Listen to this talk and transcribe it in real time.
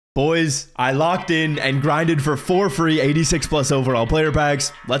Boys, I locked in and grinded for 4 free 86 plus overall player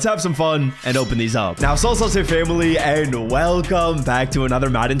packs. Let's have some fun and open these up. Now, Salsa family, and welcome back to another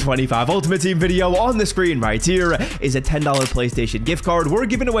Madden 25 Ultimate Team video. On the screen right here is a $10 PlayStation gift card. We're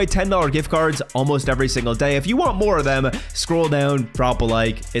giving away $10 gift cards almost every single day. If you want more of them, scroll down, drop a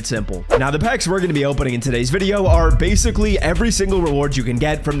like. It's simple. Now, the packs we're going to be opening in today's video are basically every single reward you can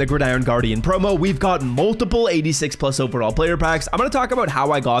get from the Gridiron Guardian promo. We've got multiple 86 plus overall player packs. I'm going to talk about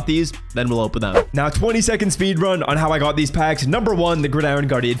how I got these, then we'll open them. Now, 20-second speed run on how I got these packs. Number one, the Gridiron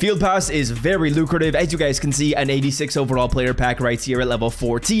Guardian Field Pass is very lucrative. As you guys can see, an 86 overall player pack right here at level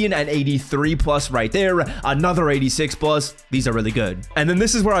 14, and 83 plus right there, another 86 plus. These are really good. And then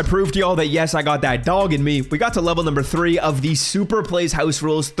this is where I proved to y'all that yes, I got that dog in me. We got to level number 3 of the Super Plays House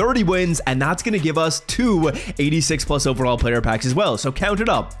Rules, 30 wins, and that's going to give us 2 86 plus overall player packs as well. So count it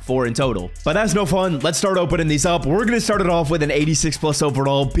up, 4 in total. But that's no fun. Let's start opening these up. We're going to start it off with an 86 plus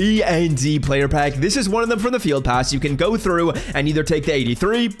overall B&D player pack. This is one of them from the Field Pass. You can go through and either take the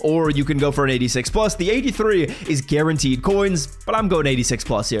 83 or you can go for an 86 plus. The 83 is guaranteed coins, but I'm going 86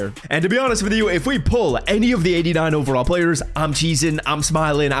 plus here. And to be honest with you, if we pull any of the 89 overall players, I'm cheesing, I'm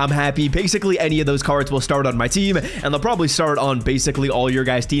smiling, I'm happy. Basically, any of those cards will start on my team, and they'll probably start on basically all your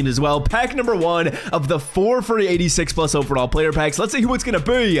guys' teams as well. Pack number 1 of the 4 free 86 plus overall player packs. Let's see who it's going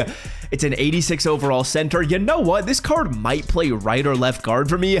to be. It's an 86 overall center. You know what? This card might play right or left guard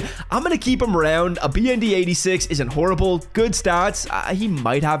for me. I'm going to keep him around. A BND 86 isn't horrible. Good stats. He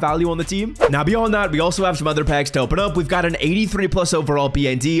might have value on the team. Now, beyond that, we also have some other packs to open up. We've got an 83 plus overall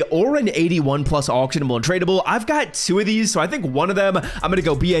BND or an 81 plus auctionable and tradable. I've got 2 of these, so I think one of them, I'm going to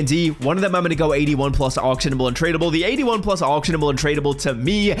go BND. One of them, I'm going to go 81 plus auctionable and tradable. The 81 plus auctionable and tradable, to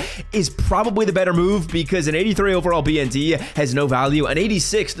me, is probably the better move because an 83 overall BND has no value. An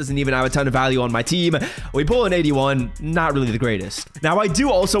 86 doesn't even have a ton of value on my team. We pull an 81, not really the greatest. Now, I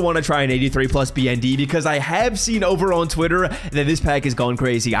do also want to try an 83 plus BND because I have seen over on Twitter that this pack is going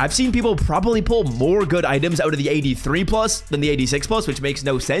crazy. I've seen people probably pull more good items out of the 83 plus than the 86 plus, which makes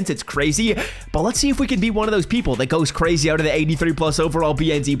no sense. It's crazy. But let's see if we can be one of those people that goes crazy out of the 83 plus overall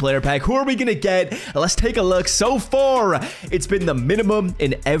BND player pack. Who are we going to get? Let's take a look. So far, it's been the minimum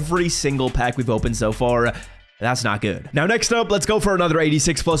in every single pack we've opened so far. That's not good. Now, next up, let's go for another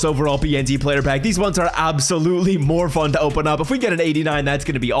 86 plus overall BND player pack. These ones are absolutely more fun to open up. If we get an 89, that's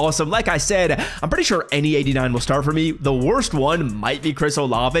going to be awesome. Like I said, I'm pretty sure any 89 will start for me. The worst one might be Chris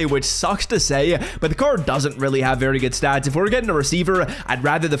Olave, which sucks to say, but the card doesn't really have very good stats. If we're getting a receiver, I'd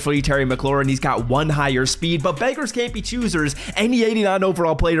rather the free Terry McLaurin. He's got 1 higher speed, but beggars can't be choosers. Any 89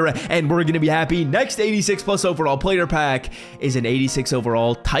 overall player, and we're going to be happy. Next 86 plus overall player pack is an 86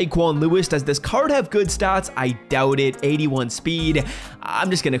 overall Tyquan Lewis. Does this card have good stats? I doubt it. 81 speed.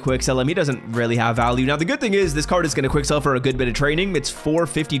 I'm just going to quick sell him. He doesn't really have value. Now, the good thing is this card is going to quick sell for a good bit of training. It's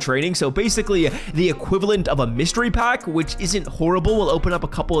 450 training. So basically the equivalent of a mystery pack, which isn't horrible. We'll open up a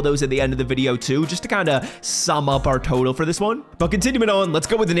couple of those at the end of the video too, just to kind of sum up our total for this one. But continuing on, let's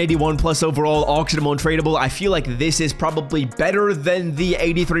go with an 81 plus overall auctionable and tradable. I feel like this is probably better than the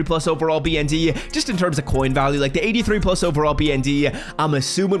 83 plus overall BND, just in terms of coin value. Like the 83 plus overall BND, I'm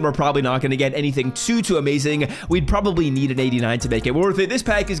assuming we're probably not going to get anything too amazing. We'd probably need an 89 to make it worth it. This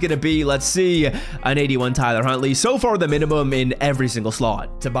pack is going to be, let's see, an 81 Tyler Huntley. So far, the minimum in every single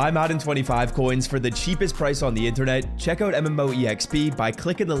slot. To buy Madden 25 coins for the cheapest price on the internet, check out MMOEXP by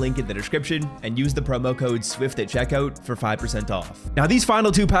clicking the link in the description and use the promo code SWIFT at checkout for 5% off. Now, these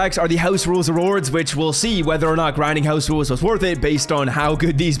final 2 packs are the House Rules rewards, which we'll see whether or not grinding House Rules was worth it based on how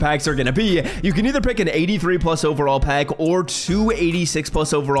good these packs are going to be. You can either pick an 83 plus overall pack or 2 86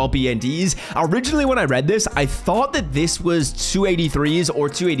 plus overall BNDs. Originally, when I read this, I thought that this was 2 83s or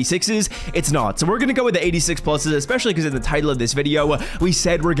 2 86s. It's not. So we're going to go with the 86 pluses, especially because in the title of this video, we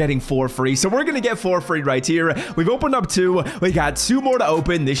said we're getting 4 free. So we're going to get 4 free right here. We've opened up 2. We got 2 more to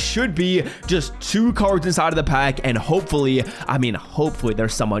open. This should be just 2 cards inside of the pack. And hopefully, hopefully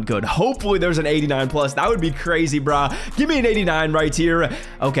there's someone good. Hopefully there's an 89 plus. That would be crazy, brah. Give me an 89 right here.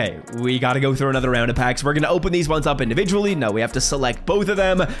 Okay, we got to go through another round of packs. We're going to open these ones up individually. No, we have to select both of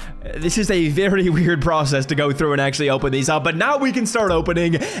them. This is a very weird process to go through and actually open these up, but now we can start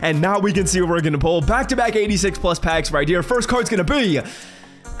opening, and now we can see what we're going to pull. Back-to-back 86 plus packs right here. First card's going to be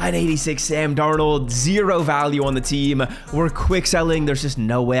an 86 Sam Darnold. 0 value on the team. We're quick selling. There's just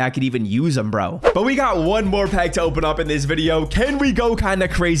no way I could even use them, bro. But we got one more pack to open up in this video. Can we go kind of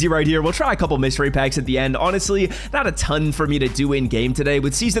crazy right here? We'll try a couple mystery packs at the end. Honestly, not a ton for me to do in game today.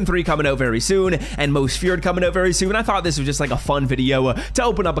 With season 3 coming out very soon and Most Feared coming out very soon, I thought this was just like a fun video to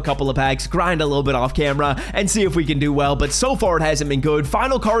open up a couple of packs, grind a little bit off camera, and see if we can do well. But so far, it hasn't been good.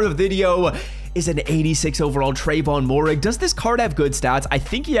 Final card of the video is an 86 overall Trayvon Moehrig. Does this card have good stats? I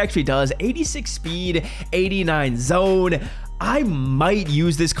think he actually does. 86 speed, 89 zone. I might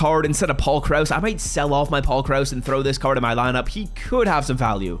use this card instead of Paul Krause. I might sell off my Paul Krause and throw this card in my lineup. He could have some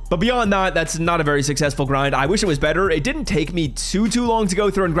value. But beyond that, that's not a very successful grind. I wish it was better. It didn't take me too long to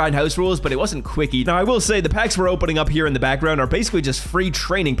go through and grind house rules, but it wasn't quickie. Now, I will say the packs we're opening up here in the background are basically just free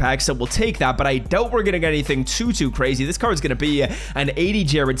training packs, so we'll take that, but I doubt we're going to get anything too crazy. This card's going to be an 80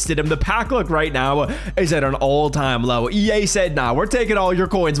 Jared Stidham. The pack look right now is at an all-time low. EA said, nah, we're taking all your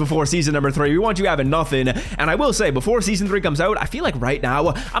coins before season number 3. We want you having nothing. And I will say, before season 3 comes out, I feel like right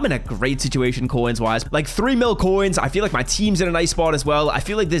now I'm in a great situation coins wise. Like 3 mil coins. I feel like my team's in a nice spot as well. I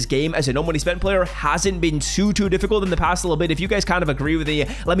feel like this game as a no money spent player hasn't been too difficult in the past little bit. If you guys kind of agree with me,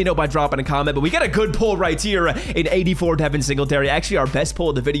 let me know by dropping a comment. But we got a good pull right here in 84 Devin Singletary, actually our best pull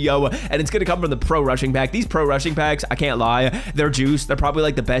of the video, and it's gonna come from the pro rushing pack. These pro rushing packs, I can't lie, they're juice. They're probably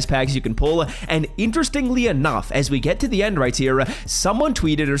like the best packs you can pull. And interestingly enough, as we get to the end right here, someone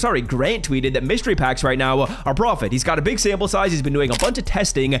tweeted, or sorry, Grant tweeted that mystery packs right now are profit. He's got a big sample size. He's been doing a bunch of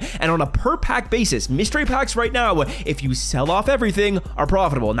testing, and on a per pack basis, mystery packs right now, if you sell off everything, are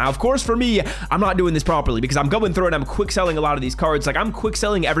profitable. Now, of course, for me, I'm not doing this properly because I'm going through and I'm quick selling a lot of these cards. Like, I'm quick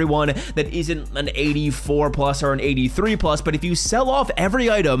selling everyone that isn't an 84 plus or an 83 plus, but if you sell off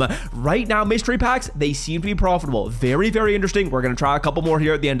every item right now, mystery packs, they seem to be profitable. Very interesting. We're gonna try a couple more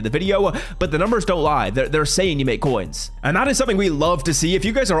here at the end of the video, but the numbers don't lie. They're saying you make coins, and that is something we love to see. If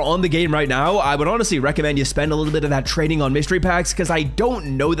you guys are on the game right now, I would honestly recommend you spend a little bit of that trading on mystery packs, because I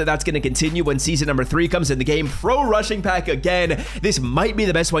don't know that that's going to continue when season number 3 comes in the game. Pro rushing pack again. This might be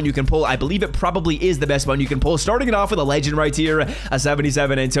the best one you can pull. I believe it probably is the best one you can pull. Starting it off with a legend right here, a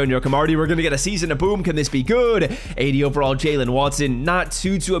 77 Antonio Cromartie. We're going to get a season of boom. Can this be good? 80 overall Jalen Watson. Not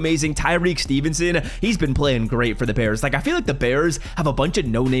too amazing. Tyreek Stevenson. He's been playing great for the Bears. Like, I feel like the Bears have a bunch of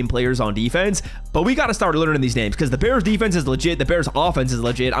no-name players on defense, but we got to start learning these names because the Bears defense is legit. The Bears offense is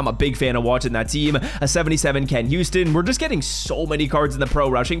legit. I'm a big fan of watching that team. A 77 Ken Houston. We're just getting so many cards in the pro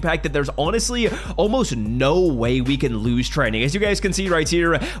rushing pack that there's honestly almost no way we can lose training. As you guys can see right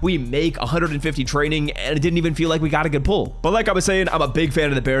here, we make 150 training and it didn't even feel like we got a good pull. But like I was saying, I'm a big fan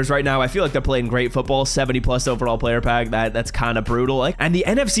of the Bears right now. I feel like they're playing great football. 70 plus overall player pack. That's kind of brutal. Like, and the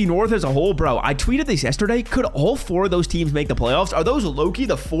NFC North as a whole, bro, I tweeted this yesterday. Could all 4 of those teams make the playoffs? Are those low-key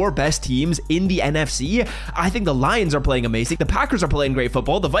the 4 best teams in the NFC? I think the Lions are playing amazing. The Packers are playing great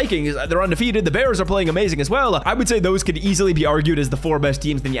football. The Vikings, they're undefeated. The Bears are playing amazing as well. I would say those could easily be argued as the 4 best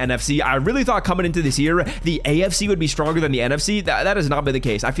teams in the NFC. I really thought coming into this year, the AFC would be stronger than the NFC. That has not been the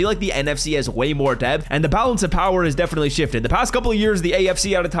case. I feel like the NFC has way more depth, and the balance of power has definitely shifted. The past couple of years, the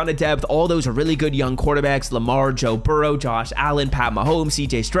AFC had a ton of depth. All those are really good young quarterbacks: Lamar, Joe Burrow, Josh Allen, Pat Mahomes,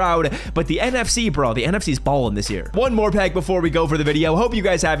 CJ Stroud. But the NFC, bro, the NFC's balling this year. One more pack before we go for the video. Hope you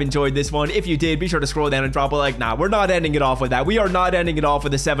guys have enjoyed this one. If you did, be sure to scroll down and drop a like. Nah, we're not ending it off with that. We are not ending it off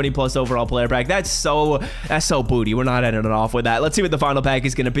with a 70 plus overall player pack. That's so booty. We're not ending it off with that. Let's see what the final pack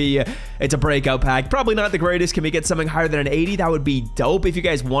is going to be. It's a breakout pack. Probably not the greatest. Can we get something higher than an 80? That would be dope. If you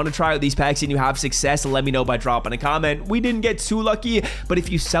guys want to try out these packs and you have success, let me know by dropping a comment. We didn't get too lucky, but if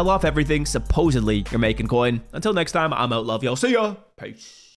you sell off everything, supposedly you're making coin. Until next time, I'm out. Love y'all. See ya. Peace.